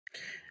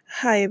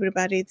Hi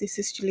everybody, this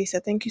is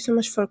Julissa. Thank you so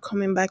much for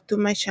coming back to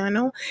my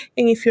channel.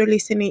 And if you're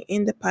listening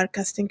in the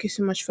podcast, thank you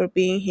so much for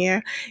being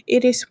here.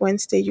 It is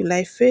Wednesday,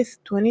 July 5th,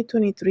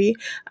 2023.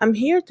 I'm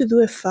here to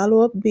do a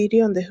follow-up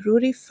video on the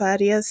Rudy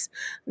Farias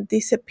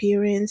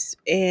disappearance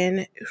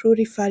and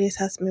Rudy Farias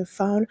has been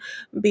found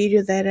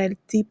video that I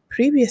did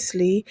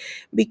previously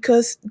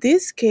because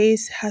this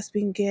case has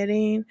been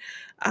getting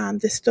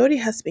the story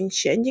has been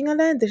changing a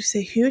lot. There's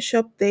a huge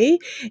update,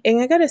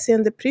 and I gotta say,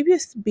 on the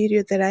previous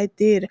video that I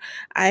did,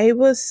 I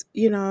was,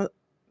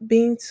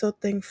 being so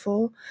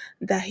thankful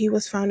that he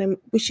was found, and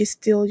which is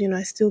still,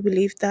 I still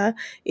believe that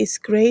it's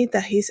great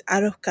that he's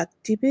out of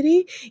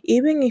captivity,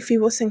 even if he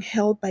wasn't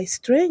held by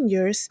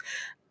strangers.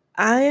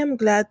 I am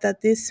glad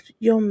that this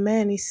young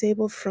man is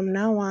able from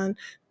now on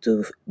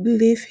to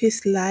live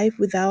his life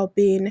without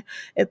being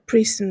a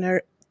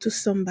prisoner to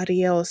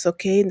somebody else.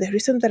 Okay, and the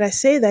reason that I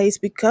say that is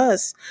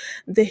because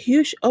the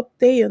huge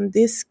update on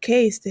this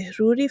case, the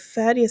Rudy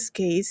Farias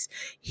case,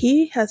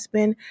 he has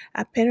been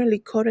apparently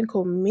quote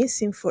unquote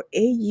missing for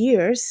 8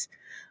 years.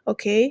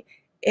 Okay,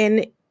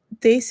 and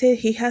they say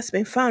he has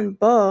been found,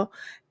 but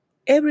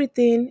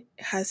everything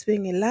has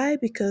been a lie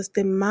because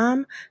the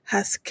mom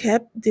has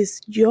kept this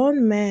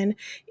young man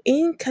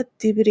in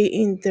captivity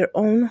in their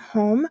own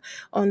home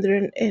under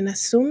an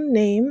assumed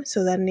name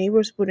so that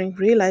neighbors wouldn't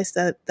realize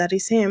that that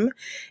is him.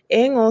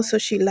 And also,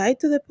 she lied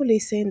to the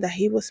police saying that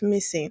he was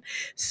missing.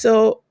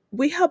 So,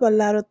 we have a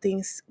lot of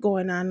things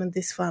going on in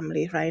this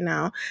family right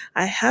now.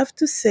 I have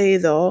to say,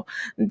 though,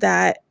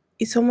 that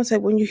it's almost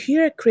like when you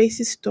hear a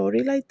crazy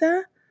story like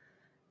that,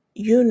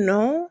 you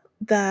know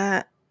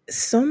that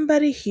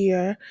somebody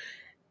here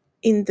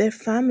in their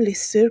family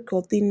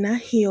circle did not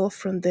heal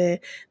from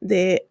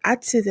the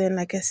accident.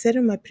 Like I said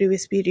in my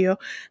previous video,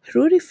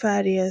 Rudy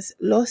Farias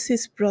lost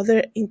his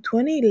brother in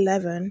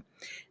 2011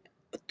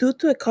 due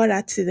to a car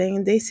accident.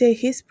 And they say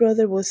his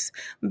brother was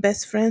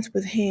best friends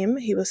with him.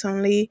 He was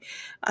only,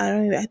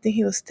 I think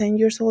he was 10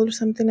 years old or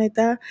something like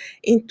that.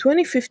 In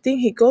 2015,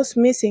 he goes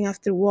missing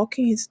after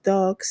walking his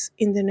dogs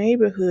in the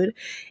neighborhood,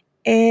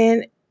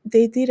 and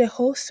they did a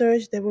whole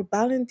search. There were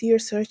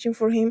volunteers searching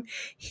for him.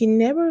 He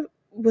never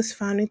was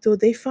found until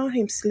they found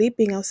him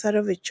sleeping outside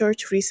of a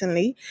church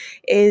recently.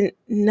 And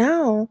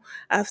now,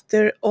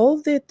 after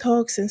all the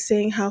talks and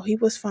saying how he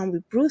was found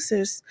with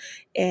bruises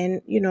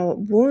and,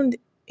 wound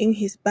in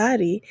his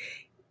body,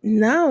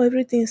 now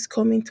everything's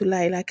coming to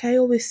light. Like I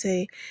always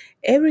say,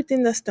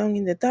 everything that's done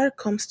in the dark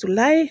comes to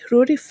light.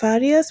 Rudy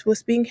Farias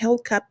was being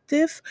held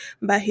captive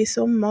by his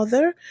own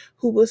mother,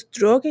 who was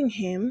drugging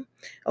him,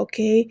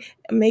 okay,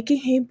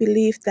 making him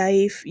believe that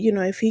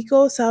if he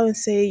goes out and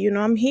say,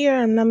 I'm here,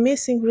 I'm not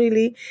missing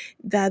really,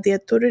 that the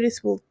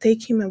authorities will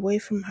take him away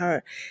from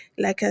her.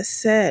 Like I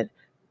said,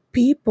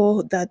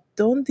 people that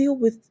don't deal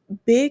with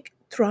big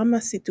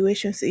trauma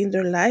situations in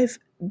their life,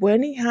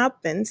 when it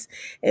happens,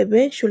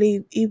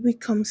 eventually it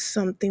becomes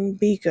something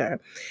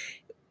bigger.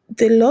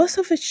 The loss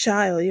of a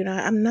child,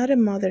 I'm not a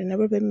mother,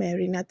 never been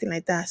married, nothing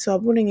like that, so I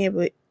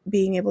wouldn't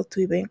being able to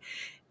even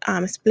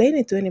explain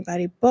it to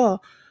anybody, but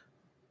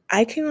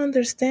I can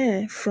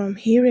understand from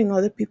hearing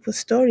other people's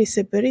stories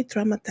a very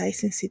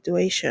traumatizing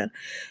situation.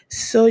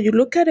 So you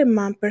look at a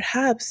mom,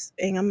 perhaps,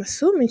 and I'm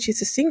assuming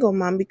she's a single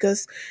mom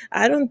because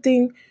I don't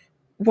think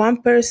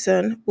one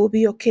person will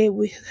be okay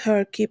with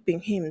her keeping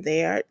him.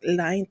 They are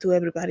lying to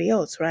everybody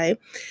else, right?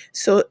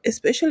 So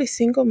especially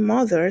single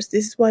mothers,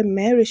 this is why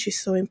marriage is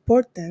so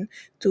important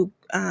to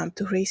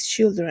raise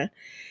children.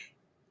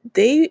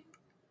 They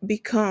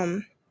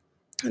become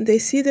they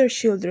see their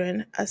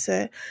children as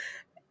a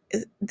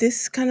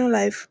this kind of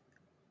life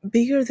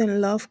bigger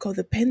than love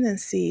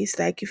codependency. Is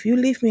like, if you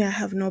leave me, I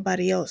have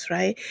nobody else,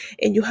 right?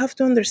 And you have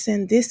to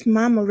understand this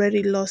mom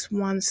already lost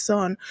one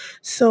son,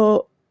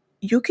 so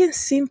you can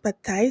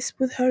sympathize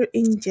with her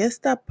in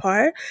just that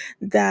part,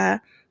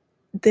 that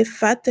the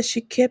fact that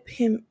she kept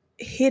him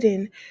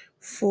hidden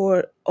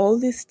for all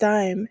this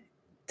time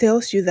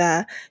tells you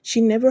that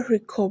she never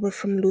recovered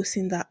from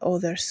losing that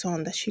other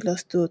son that she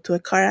lost to a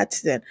car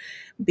accident.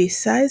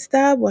 Besides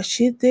that, what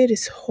she did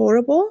is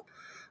horrible.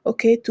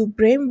 Okay, to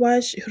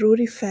brainwash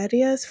Rudy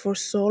Farias for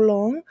so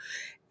long,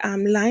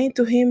 lying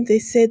to him. They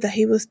said that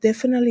he was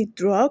definitely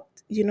drugged.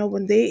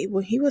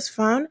 When he was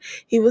found,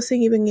 he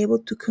wasn't even able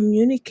to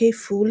communicate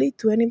fully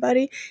to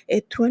anybody.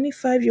 A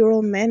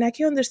 25-year-old man, I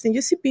can understand.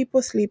 You see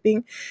people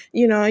sleeping,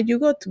 you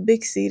go to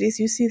big cities,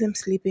 you see them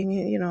sleeping,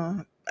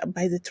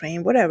 by the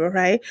train, whatever,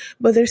 right?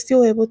 But they're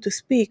still able to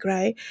speak,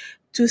 right?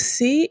 To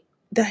see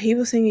that he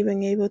wasn't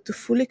even able to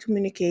fully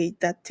communicate,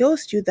 that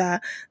tells you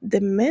that the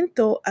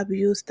mental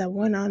abuse that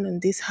went on in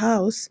this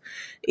house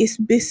is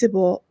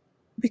visible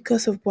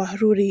because of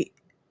what Rudy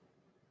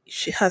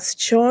has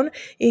shown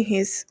in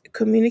his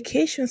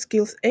communication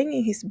skills and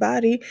in his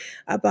body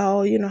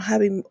about,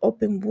 having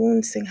open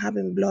wounds and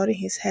having blood in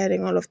his head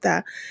and all of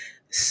that.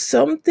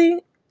 Something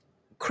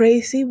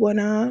crazy went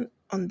on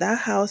that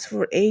house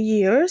for 8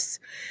 years.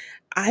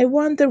 I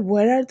wonder,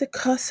 where are the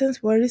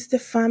cousins? Where is the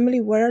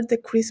family? Where are the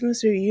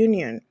Christmas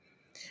reunion?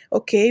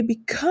 Okay,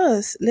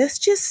 because let's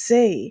just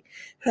say,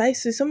 right?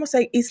 So it's almost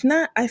like it's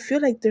not, I feel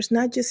like there's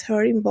not just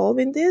her involved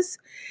in this.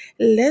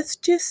 Let's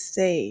just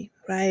say,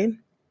 right?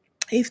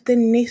 If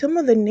some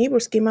of the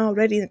neighbors came out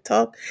already and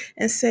talk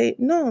and say,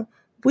 no,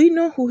 we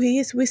know who he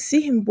is. We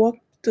see him walk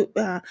to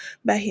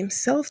by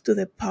himself to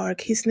the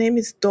park. His name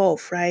is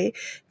Dolph, right?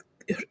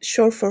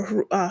 Short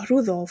for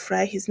Rudolph,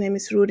 right? His name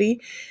is Rudy,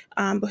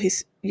 but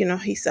his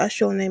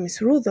actual name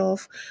is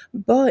Rudolph.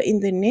 But in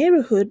the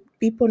neighborhood,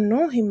 people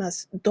know him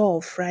as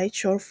Dolph, right?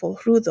 Short for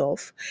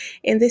Rudolph,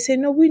 and they say,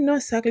 no, we know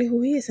exactly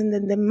who he is. And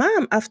then the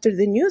mom, after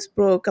the news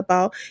broke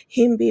about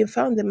him being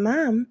found, the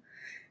mom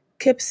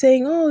kept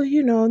saying, "Oh,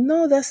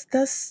 no,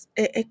 that's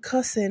a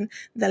cousin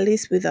that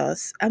lives with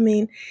us." I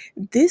mean,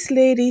 this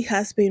lady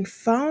has been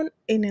found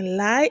in a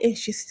lie, and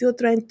she's still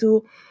trying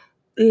to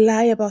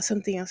lie about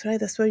something else, right?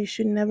 That's why you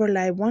should never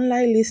lie. One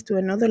lie leads to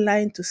another lie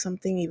into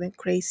something even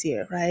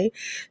crazier, right?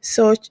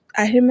 So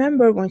I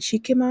remember when she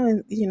came out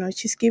and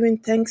she's giving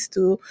thanks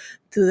to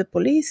the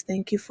police.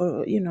 Thank you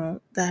for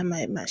that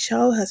my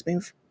child has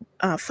been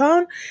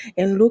found,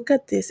 and look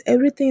at this,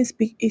 everything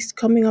is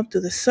coming up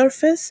to the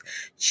surface.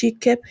 She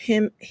kept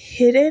him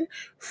hidden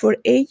for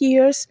 8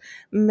 years,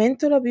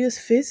 mental abuse,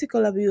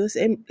 physical abuse,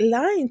 and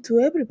lying to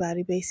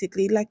everybody.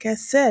 Basically, like I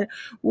said,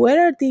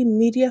 where are the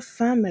immediate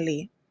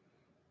family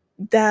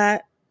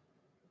that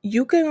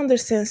you can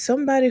understand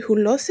somebody who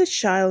lost a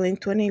child in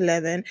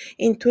 2011?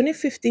 In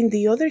 2015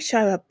 the other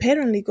child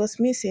apparently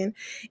goes missing,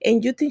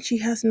 and you think she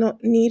has no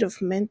need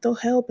of mental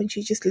help and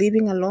she's just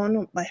living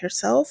alone by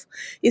herself?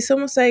 It's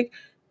almost like,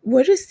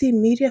 where is the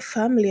immediate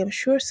family? I'm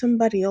sure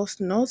somebody else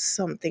knows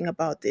something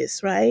about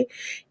this, right?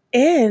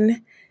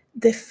 And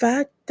the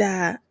fact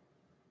that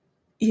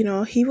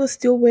he was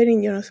still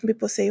wearing, some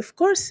people say, of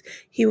course,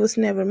 he was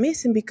never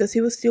missing because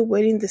he was still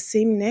wearing the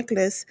same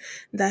necklace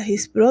that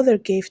his brother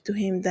gave to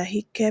him that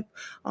he kept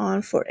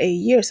on for 8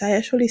 years. I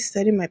actually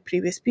said in my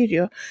previous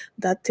video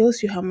that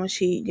tells you how much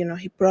he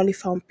probably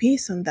found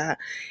peace on that.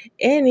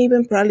 And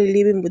even probably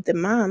living with the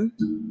mom,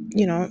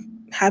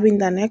 having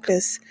that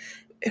necklace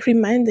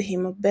reminded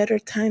him of better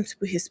times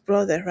with his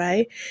brother,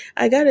 right?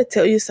 I gotta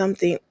tell you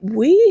something.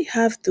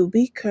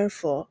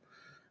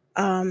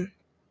 Um,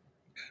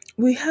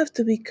 we have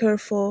to be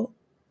careful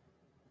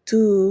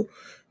to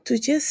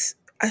just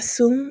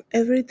assume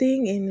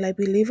everything and like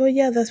believe, oh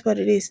yeah, that's what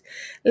it is.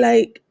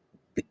 Like,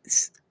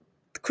 s-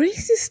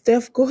 crazy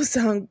stuff goes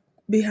on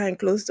behind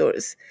closed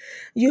doors.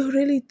 You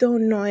really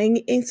don't know,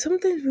 and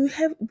sometimes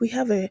we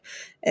have a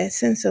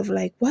sense of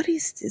like, what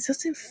is this?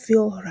 Doesn't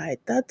feel right.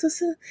 That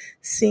doesn't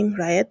seem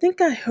right. I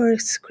think I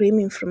heard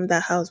screaming from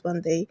that house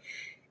one day.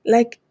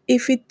 Like,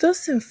 if it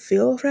doesn't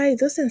feel right, it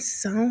doesn't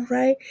sound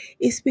right,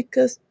 it's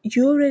because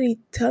you already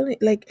telling,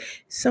 like,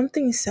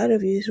 something inside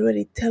of you is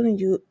already telling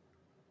you,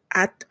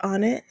 act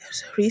on it,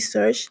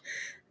 research,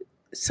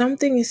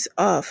 something is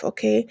off.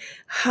 Okay,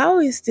 how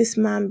is this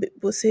man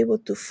was able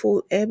to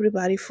fool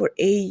everybody for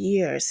 8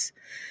 years?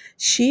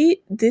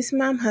 This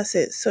mom has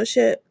such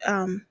a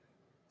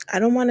I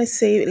don't want to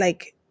say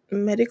like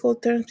medical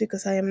terms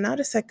because I am not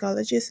a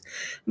psychologist,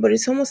 but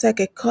it's almost like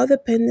a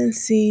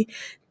codependency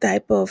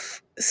type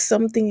of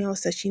something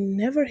else that she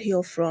never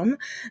healed from,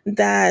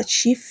 that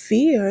she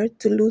feared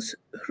to lose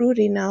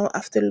Rudy now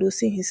after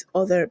losing his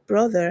other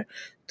brother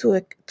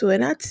to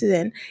an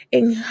accident.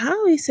 And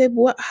how is it,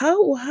 what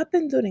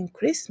happened during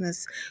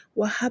Christmas?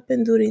 What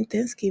happened during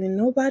Thanksgiving?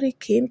 Nobody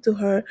came to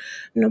her,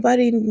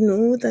 nobody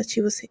knew that she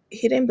was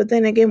hidden. But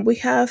then again, we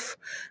have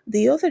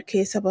the other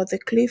case about the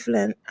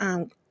Cleveland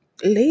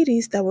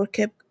ladies that were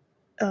kept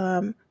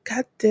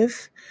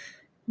captive.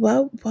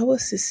 What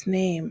was his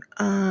name?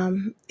 I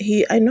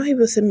know he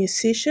was a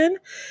musician.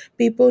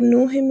 People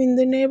knew him in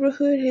the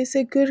neighborhood. He's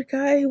a good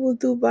guy. He will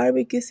do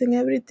barbecues and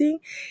everything.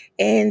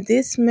 And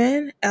this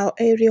man,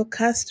 Ariel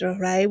Castro,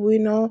 right? We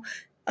know,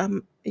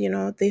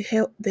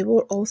 they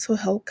were also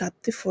held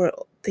captive for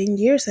 10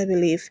 years, I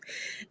believe.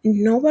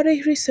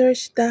 Nobody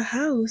researched the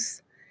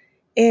house,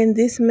 and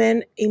this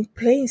man, in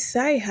plain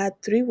sight,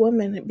 had three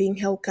women being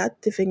held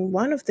captive, and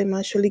one of them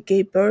actually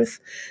gave birth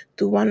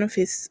to one of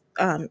his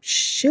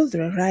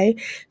children, right?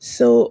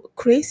 So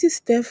crazy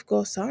stuff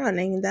goes on,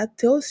 and that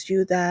tells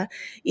you that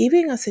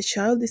even as a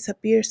child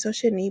disappears,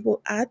 such an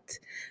evil act,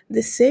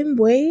 the same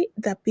way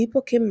that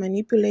people can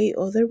manipulate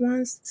other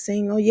ones,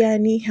 saying, "Oh yeah, I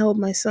need help,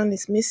 my son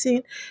is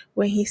missing,"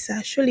 when he's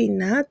actually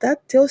not.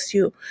 That tells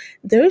you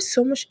there is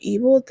so much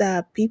evil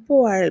that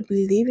people are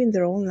believing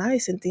their own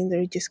lies and think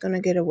they're just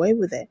gonna get away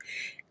with it.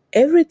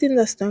 Everything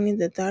that's done in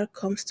the dark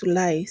comes to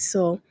light.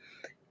 So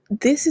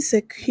this is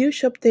a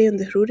huge update on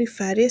the Rudy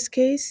Farias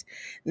case.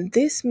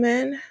 This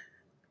man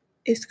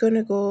is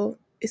gonna go.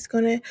 It's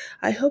gonna.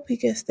 I hope he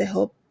gets the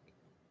help,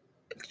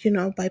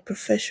 by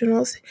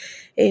professionals,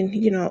 and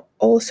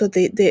also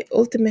the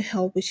ultimate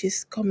help, which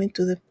is coming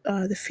to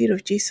the feet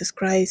of Jesus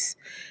Christ.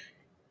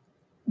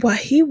 What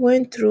he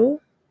went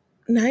through,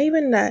 not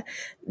even that,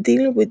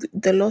 dealing with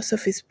the loss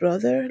of his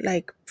brother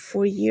like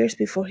 4 years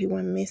before he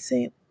went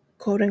missing,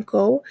 quote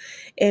unquote,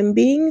 and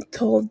being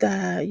told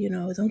that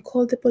don't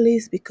call the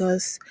police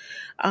because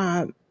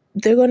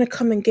they're gonna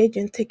come and get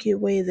you and take you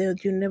away.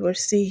 That you never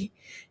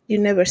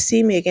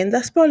see me again.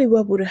 That's probably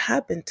what would have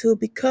happened too,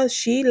 because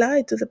she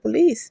lied to the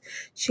police.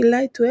 She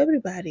lied to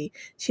everybody.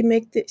 She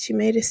made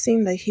it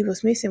seem like he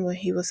was missing when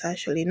he was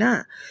actually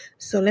not.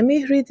 So let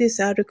me read this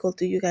article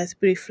to you guys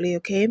briefly,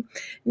 okay?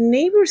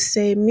 Neighbors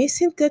say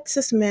missing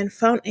Texas man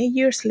found 8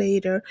 years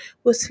later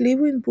was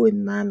living with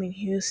mom in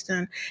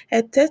Houston.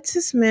 A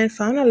Texas man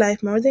found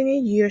alive more than 8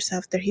 years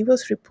after he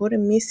was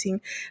reported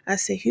missing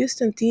as a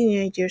Houston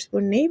teenager,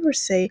 but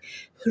neighbors say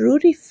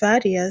Rudy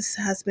Farias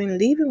has been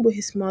living with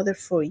his mother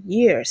for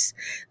years.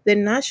 The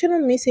National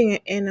Missing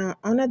and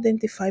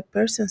Unidentified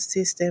Persons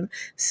System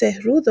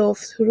said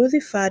Rudy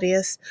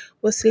Farias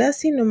was last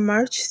seen on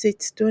March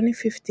 6,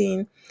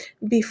 2015.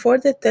 Before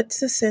the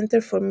Texas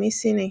Center for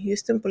Missing and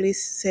Houston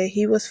police say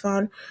he was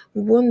found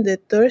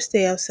wounded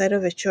Thursday outside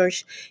of a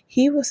church.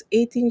 He was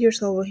 18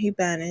 years old when he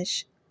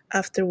vanished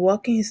after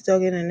walking his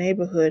dog in a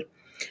neighborhood.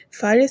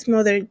 Farias'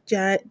 mother,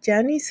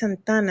 Jani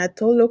Santana,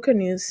 told local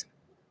news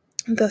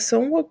that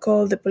someone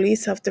called the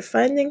police after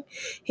finding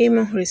him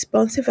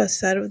unresponsive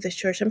outside of the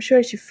church. I'm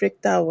sure she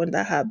freaked out when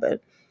that happened.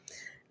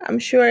 I'm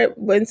sure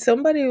when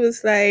somebody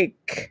was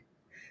like,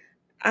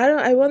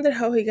 I wonder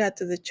how he got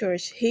to the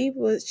church. She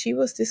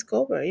was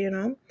discovered,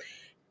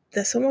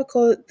 that someone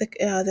called the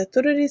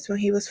authorities when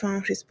he was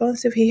found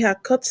responsive. He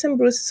had cuts and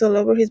bruises all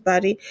over his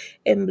body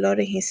and blood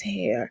in his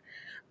hair.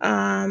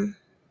 Um,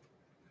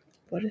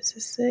 what does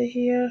it say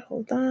here?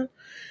 Hold on.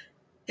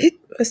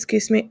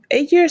 Excuse me.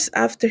 8 years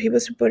after he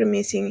was reported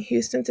missing,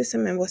 Houston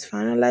Testament was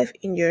found alive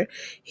injured.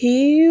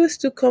 He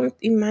used to come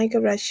in my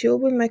garage, chill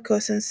with my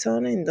cousin's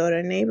son and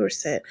daughter, neighbor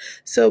said.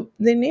 So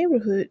the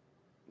neighborhood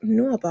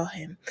knew about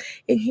him.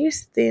 And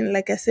here's the thing,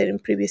 like I said in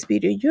previous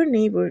video, your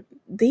neighbor,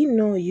 they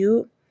know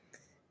you.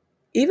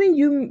 Even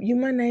you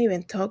might not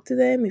even talk to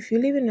them if you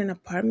live in an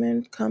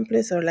apartment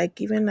complex, or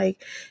like even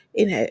like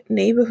in a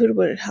neighborhood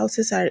where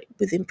houses are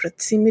within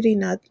proximity,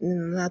 not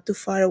too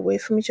far away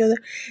from each other.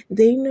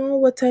 They know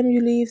what time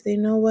you leave, they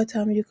know what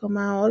time you come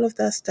out, all of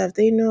that stuff.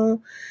 They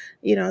know,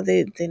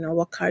 they know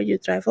what car you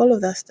drive, all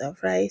of that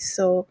stuff, right?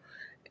 So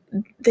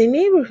the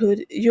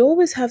neighborhood, you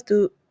always have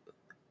to,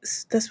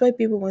 that's why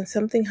people, when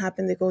something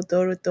happened, they go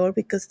door to door,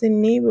 because the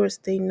neighbors,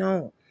 they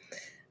know.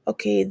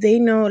 Okay, they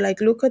know,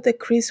 like, look at the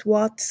Chris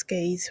Watts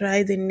case,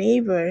 right? The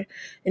neighbor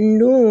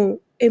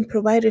knew and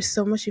provided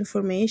so much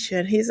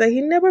information. He's like, he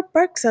never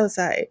parks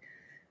outside.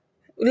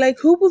 Like,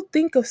 who would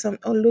think of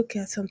look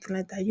at something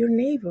like that? Your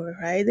neighbor,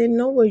 right? They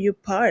know where you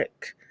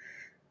park.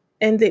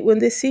 And when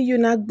they see you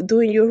not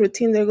doing your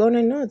routine, they're going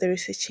to know there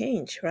is a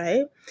change,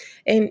 right?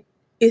 And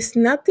it's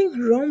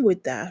nothing wrong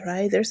with that,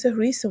 right? There's a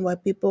reason why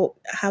people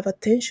have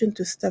attention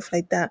to stuff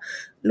like that.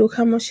 Look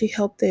how much he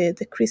helped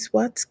the Chris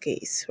Watts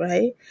case,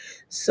 right?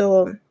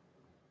 So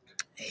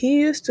he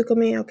used to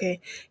come in,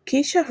 okay.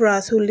 Keisha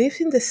Ross, who lives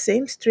in the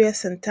same street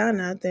as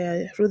Santana,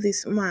 the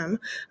Rudy's mom,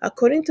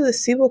 according to the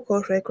civil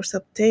court records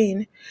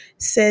obtained,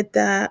 said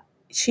that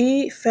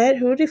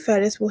Rudy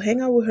Farias will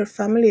hang out with her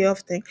family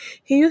often.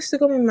 He used to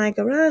come in my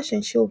garage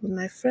and chill with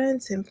my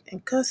friends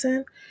and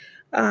cousin.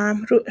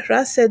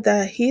 Ross said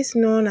that he's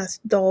known as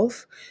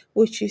Dolph,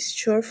 which is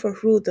short for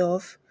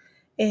Rudolph,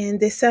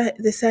 and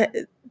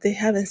they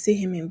haven't seen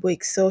him in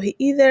weeks. So he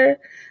either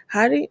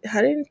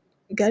hadn't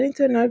got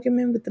into an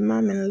argument with the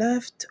mom and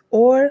left,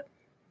 or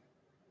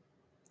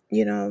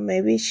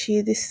maybe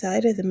she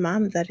decided, the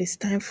mom, that it's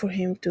time for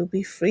him to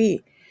be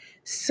free.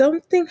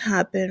 Something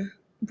happened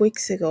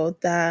weeks ago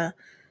that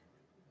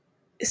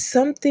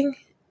something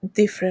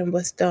different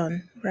was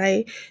done,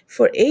 right?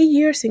 For 8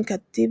 years in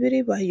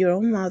captivity by your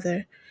own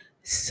mother,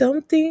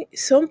 some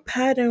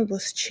pattern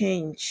was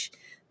changed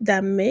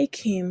that make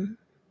him,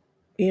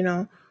 you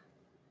know,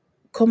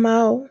 come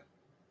out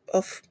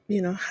of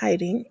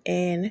hiding,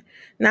 and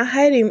not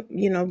hiding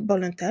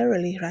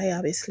voluntarily, right,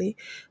 obviously,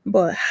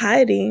 but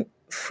hiding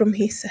from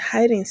his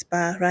hiding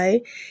spot,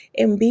 right,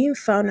 and being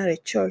found at a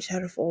church,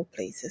 out of all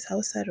places,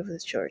 outside of the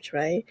church,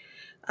 right.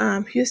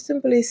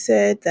 Houston police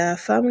said the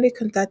family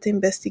contacted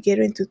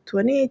investigator into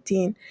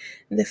 2018.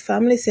 The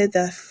family said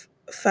that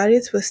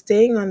Farid was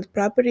staying on the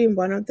property in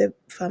one of the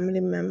family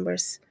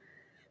members.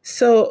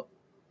 So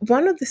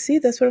one of the see,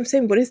 that's what I'm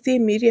saying. What is the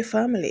immediate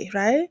family,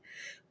 right?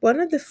 One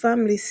of the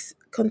families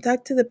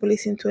contacted the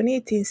police in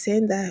 2018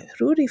 saying that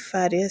Rudy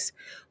Farias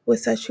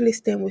was actually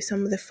staying with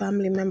some of the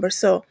family members.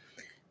 So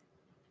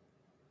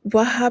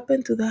what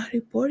happened to that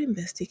report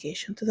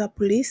investigation, to that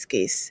police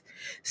case?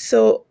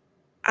 So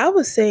I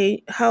would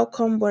say, how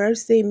come,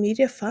 where's the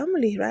immediate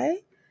family, right?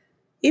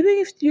 Even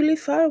if you live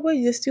far away,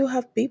 you still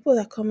have people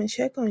that come and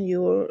check on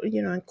you, or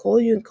and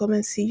call you and come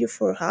and see you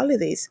for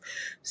holidays.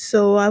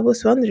 So I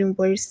was wondering,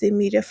 where's the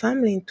immediate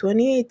family? In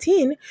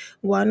 2018,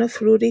 one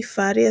of Rudy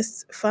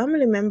Farias'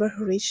 family members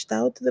reached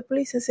out to the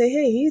police and said,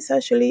 hey, he's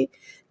actually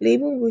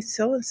living with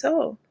so and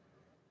so.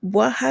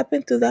 What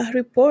happened to that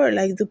report?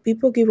 Like, do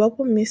people give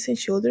up on missing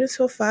children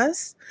so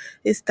fast?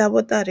 Is that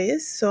what that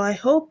is? So I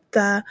hope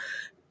that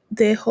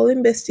the whole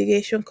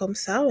investigation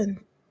comes out, and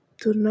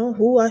to know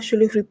who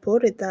actually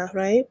reported that,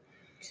 right?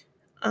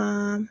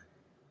 Um,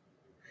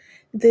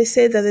 They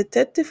say the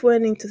detective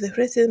went into the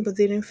residence but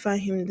didn't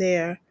find him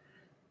there.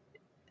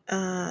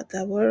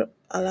 That were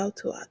allowed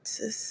to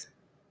access.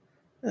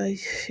 Are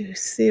you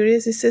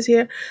serious? It says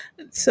here.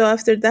 So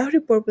after that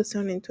report was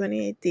done in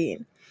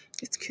 2018,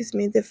 excuse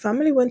me, the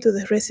family went to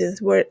the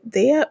residence where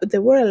they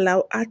were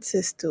allowed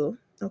access to.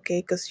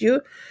 Okay, because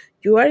you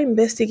are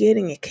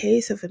investigating a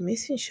case of a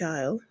missing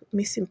child,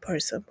 missing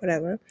person,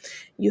 whatever.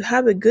 You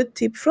have a good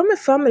tip from a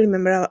family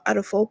member out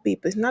of all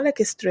people. It's not like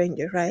a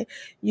stranger, right?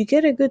 You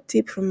get a good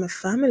tip from a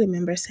family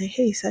member saying,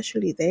 "Hey, it's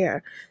actually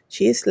there.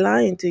 She is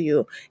lying to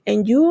you."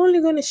 And you're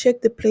only going to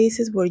check the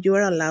places where you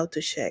are allowed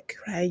to check,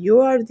 right? You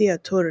are the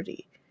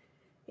authority.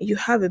 You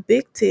have a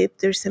big tip,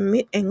 there's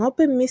an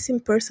open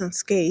missing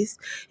persons case,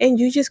 and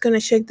you're just going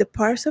to check the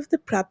parts of the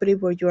property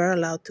where you are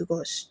allowed to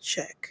go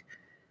check.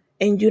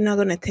 And you're not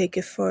going to take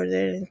it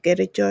further and get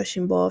a judge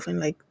involved and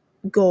like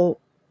go.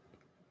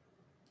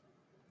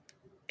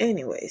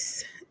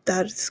 Anyways,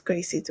 that's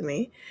crazy to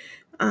me.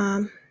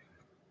 Um,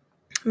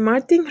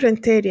 Martin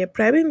Renteria,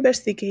 private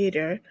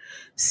investigator,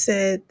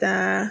 said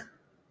that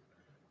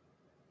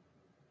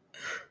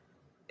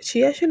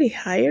she actually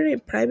hired a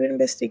private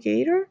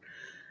investigator.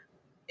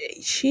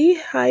 She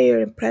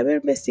hired a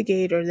private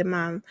investigator, the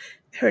mom.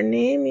 Her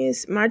name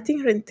is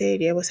Martin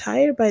Renteria, was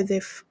hired by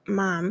the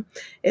mom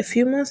a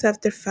few months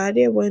after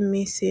Faria went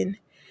missing,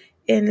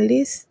 and at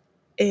least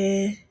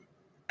a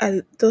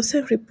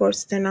dozen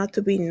reports turned out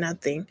to be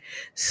nothing.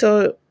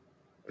 So,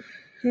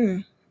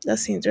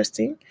 that's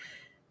interesting.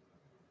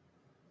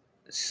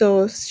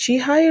 So she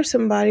hired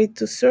somebody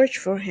to search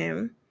for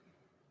him,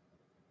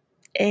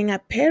 and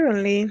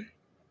apparently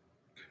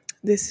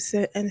this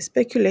is an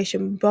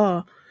speculation,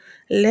 but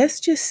let's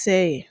just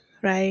say,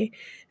 right,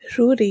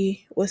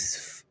 Rudy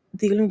was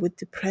dealing with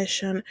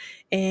depression,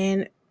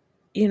 and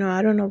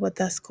I don't know what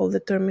that's called, the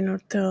terminal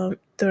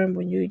term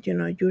when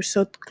you're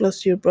so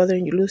close to your brother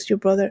and you lose your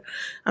brother.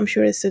 I'm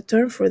sure it's a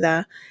term for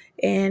that.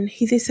 And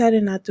he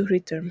decided not to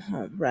return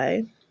home,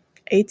 right?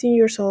 18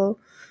 years old,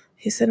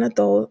 he's an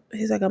adult.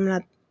 He's like, I'm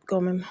not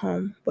coming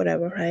home,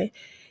 whatever, right?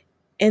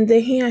 And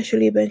then he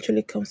actually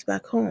eventually comes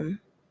back home.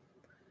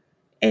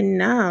 And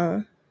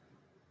now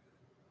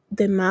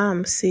the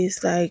mom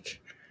sees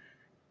like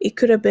it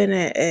could have been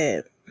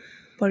a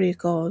what do you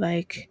call,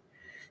 like,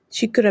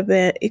 she could have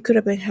been it could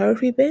have been her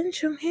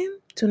revenge on him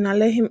to not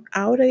let him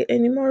out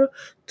anymore,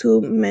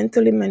 to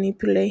mentally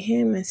manipulate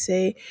him and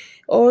say,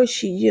 or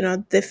she,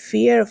 the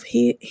fear of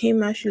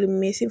him actually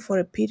missing for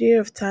a period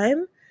of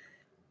time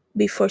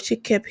before she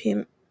kept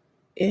him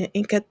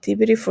in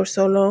captivity for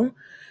so long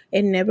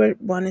and never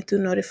wanted to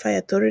notify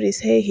authorities,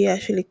 hey, he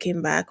actually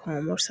came back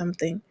home or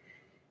something.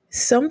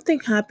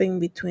 Something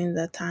happened between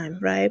that time,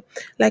 right?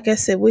 Like I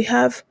said, we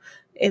have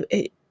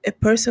a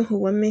person who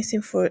went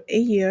missing for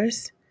 8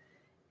 years.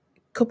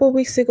 Couple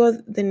weeks ago,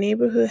 the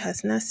neighborhood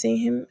has not seen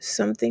him.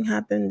 Something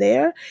happened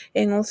there,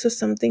 and also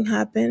something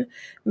happened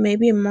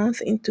maybe a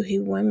month into he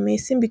went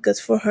missing, because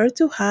for her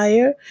to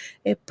hire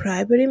a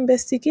private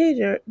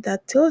investigator,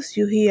 that tells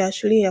you he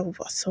actually at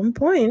some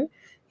point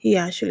he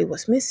actually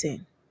was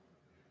missing,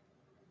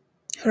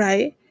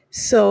 right?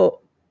 So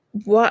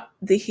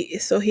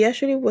he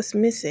actually was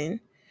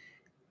missing.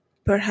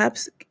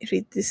 Perhaps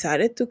he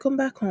decided to come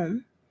back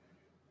home,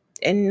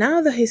 and now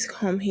that he's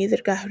home, he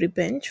either got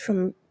revenge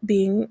from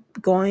being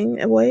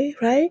going away,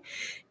 right?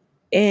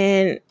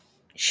 And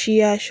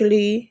she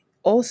actually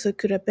also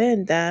could have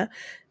been that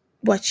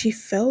what she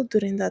felt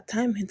during that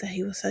time that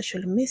he was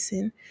actually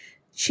missing,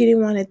 she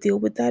didn't want to deal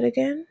with that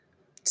again.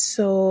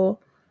 So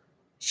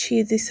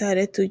she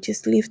decided to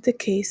just leave the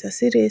case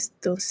as it is,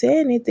 don't say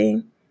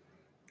anything,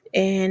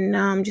 and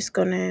now I'm just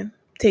gonna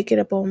take it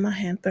upon my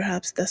hand.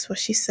 Perhaps that's what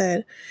she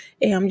said,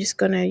 and I'm just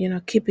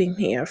gonna, keep him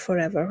here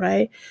forever,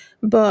 right?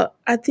 But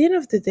at the end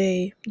of the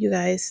day, you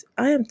guys,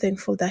 I am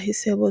thankful that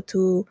he's able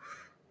to,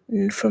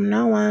 from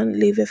now on,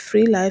 live a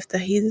free life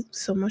that he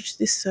so much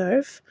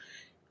deserves.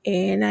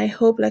 And I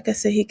hope, like I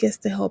said, he gets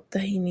the help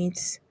that he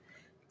needs.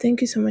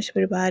 Thank you so much,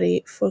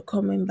 everybody, for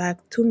coming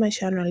back to my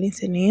channel,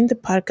 listening in the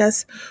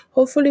podcast.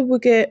 Hopefully, we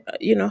get,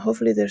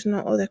 hopefully, there's no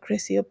other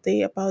crazy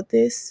update about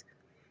this,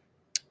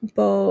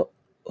 but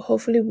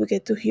hopefully, we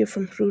get to hear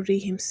from Rudy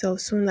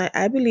himself soon. Like,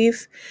 I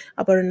believe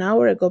about an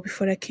hour ago,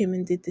 before I came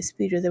and did this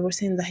video, they were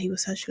saying that he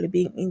was actually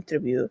being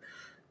interviewed.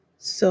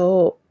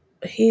 So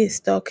he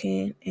is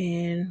talking,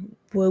 and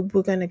we're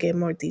going to get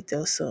more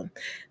details soon.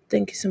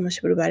 Thank you so much,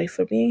 everybody,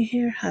 for being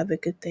here. Have a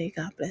good day.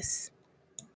 God bless.